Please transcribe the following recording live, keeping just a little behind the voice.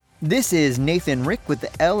This is Nathan Rick with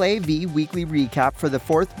the LAV Weekly Recap for the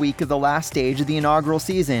fourth week of the last stage of the inaugural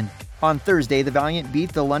season. On Thursday, the Valiant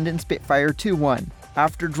beat the London Spitfire 2-1.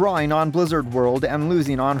 After drawing on Blizzard World and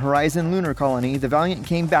losing on Horizon Lunar Colony, the Valiant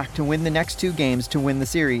came back to win the next two games to win the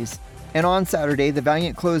series. And on Saturday, the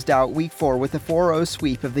Valiant closed out Week 4 with a 4-0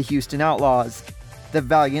 sweep of the Houston Outlaws. The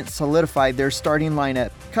Valiant solidified their starting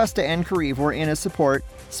lineup. Custa and Kariv were in as support,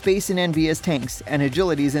 Space and Envy as tanks, and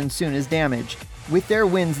Agilities and Soon as damage. With their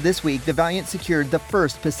wins this week, the Valiant secured the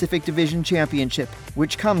first Pacific Division Championship,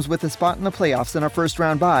 which comes with a spot in the playoffs and a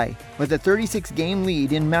first-round bye. With a 36-game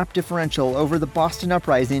lead in map differential over the Boston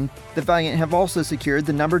Uprising, the Valiant have also secured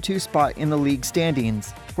the number 2 spot in the league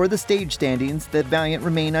standings. For the stage standings, the Valiant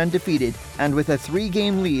remain undefeated, and with a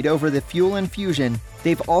 3-game lead over the Fuel and Fusion,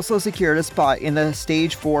 they've also secured a spot in the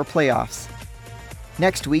Stage 4 playoffs.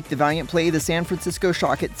 Next week, the Valiant play the San Francisco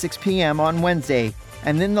Shock at 6 p.m. on Wednesday,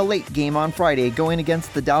 and then the late game on Friday going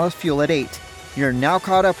against the Dallas Fuel at 8. You're now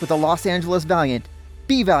caught up with the Los Angeles Valiant.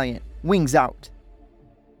 Be Valiant. Wings out.